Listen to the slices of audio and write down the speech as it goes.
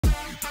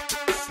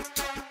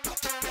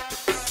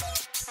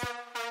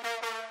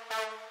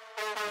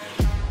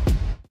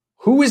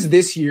Who is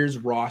this year's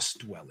Ross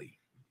Dwelley?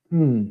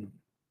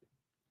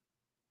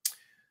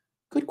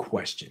 Good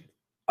question.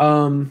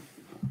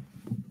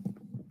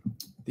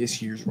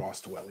 This year's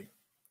Ross Dwelley.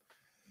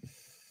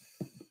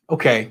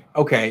 Okay.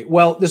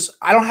 Well,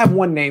 I don't have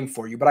one name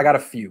for you, but I got a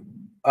few.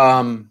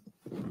 The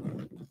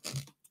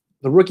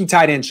rookie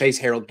tight end Chase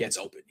Harold gets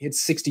open. He had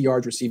 60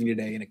 yards receiving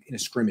today in a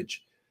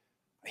scrimmage.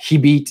 He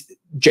beat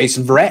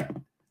Jason Verrett,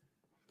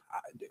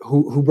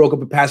 who broke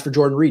up a pass for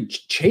Jordan Reed.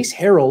 Chase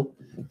Harold,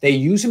 they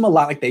use him a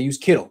lot like they use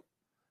Kittle,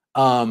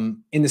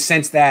 in the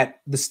sense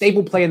that the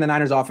staple play in the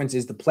Niners offense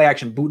is the play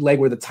action bootleg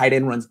where the tight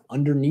end runs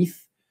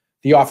underneath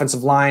the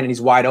offensive line and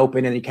he's wide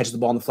open and he catches the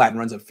ball in the flat and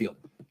runs upfield.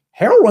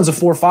 Harold runs a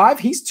 4.5.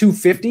 He's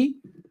 250.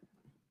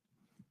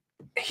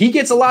 He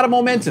gets a lot of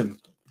momentum.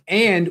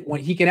 And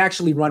when he can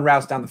actually run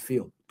routes down the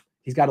field,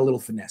 he's got a little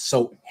finesse.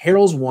 So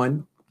Harold's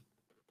one.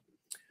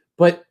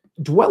 But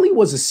Dwelley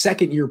was a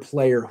second-year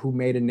player who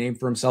made a name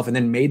for himself and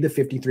then made the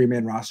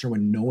 53-man roster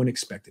when no one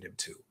expected him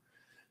to.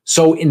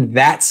 So in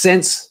that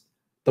sense,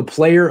 the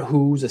player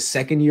who's a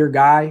second-year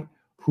guy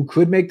who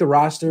could make the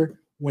roster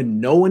when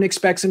no one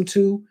expects him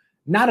to,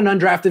 not an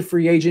undrafted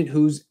free agent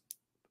who's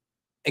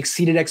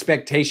exceeded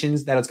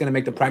expectations that it's going to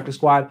make the practice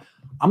squad,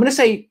 I'm going to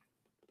say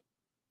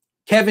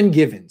Kevin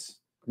Givens.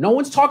 No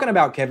one's talking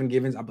about Kevin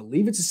Givens. I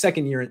believe it's his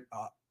second year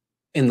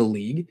in the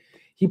league.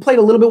 He played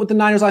a little bit with the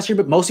Niners last year,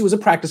 but mostly was a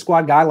practice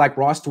squad guy like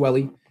Ross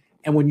Dwelley.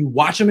 And when you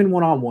watch him in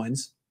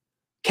one-on-ones,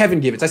 Kevin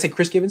Givens, I say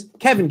Chris Givens,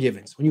 Kevin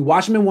Givens. When you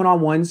watch him in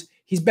one-on-ones,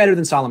 he's better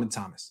than Solomon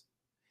Thomas.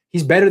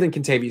 He's better than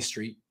Kentavious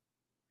Street.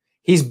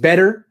 He's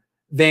better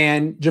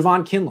than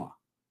Javon Kinlaw.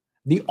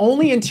 The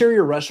only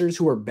interior rushers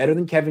who are better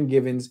than Kevin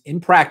Givens in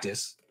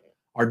practice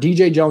are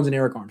DJ Jones and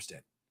Eric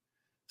Armstead.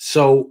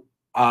 So,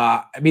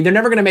 they're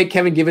never going to make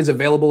Kevin Givens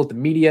available at the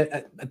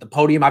media, at the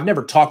podium. I've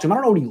never talked to him. I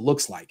don't know what he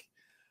looks like,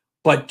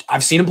 but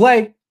I've seen him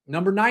play.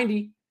 Number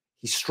 90.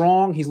 He's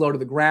strong. He's low to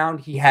the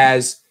ground. He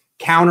has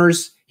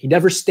counters. He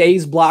never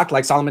stays blocked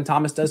like Solomon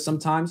Thomas does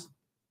sometimes.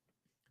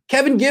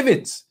 Kevin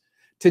Givens,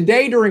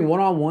 today during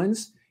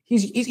one-on-ones,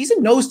 he's a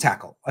nose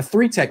tackle, a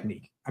 3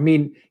 technique.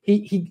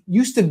 He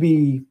used to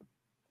be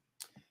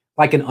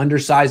like an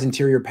undersized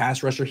interior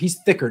pass rusher.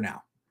 He's thicker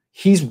now.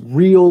 He's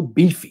real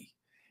beefy.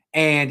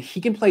 And he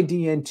can play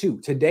D-end too.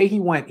 Today he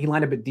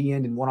lined up at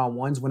D-end in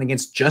one-on-ones, went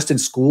against Justin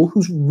School,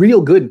 who's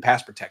real good in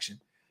pass protection.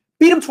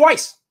 Beat him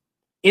twice,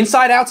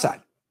 inside,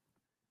 outside.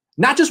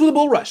 Not just with a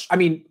bull rush.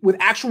 With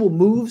actual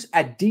moves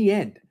at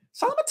D-end.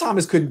 Solomon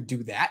Thomas couldn't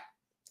do that.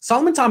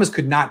 Solomon Thomas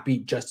could not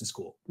beat Justin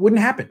School.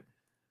 Wouldn't happen.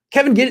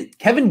 Kevin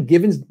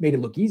Givens made it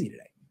look easy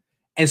today.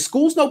 And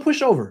School's no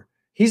pushover.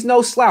 He's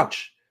no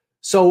slouch.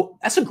 So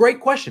that's a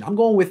great question. I'm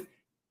going with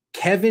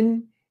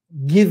Kevin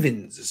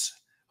Givens,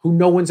 who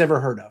no one's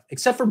ever heard of,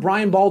 except for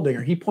Brian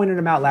Baldinger. He pointed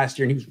him out last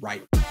year, and he was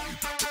right.